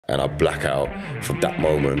and I black out. From that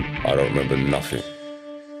moment, I don't remember nothing.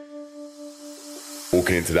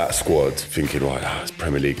 Walking into that squad, thinking, right, it's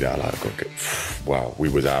Premier League now, like, I've got to get, wow, we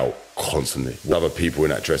was out constantly. Other people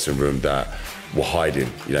in that dressing room that were hiding,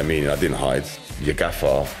 you know what I mean? I didn't hide. Your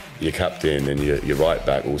gaffer, your captain and your right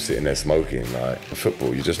back all sitting there smoking. Like,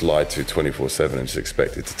 football, you just lied to 24/7 and just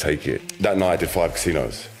expected to take it. That night I did 5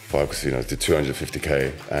 casinos, did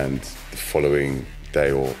 250K, and the following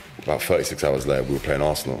day, or about 36 hours later, we were playing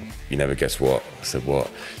Arsenal. You never guess what? I said, what?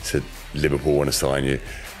 He said, Liverpool want to sign you.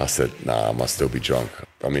 I said, nah, I must still be drunk.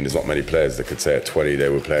 I mean, there's not many players that could say at 20 they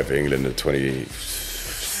were playing for England, at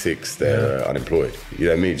 26 they're unemployed. You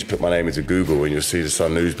know what I mean? Just put my name into Google and you'll see the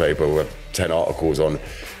Sun newspaper with 10 articles on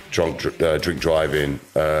drink driving,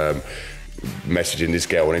 messaging this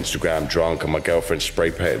girl on Instagram drunk, and my girlfriend spray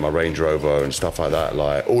painted my Range Rover and stuff like that.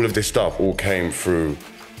 Like, all of this stuff all came through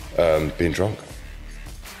being drunk.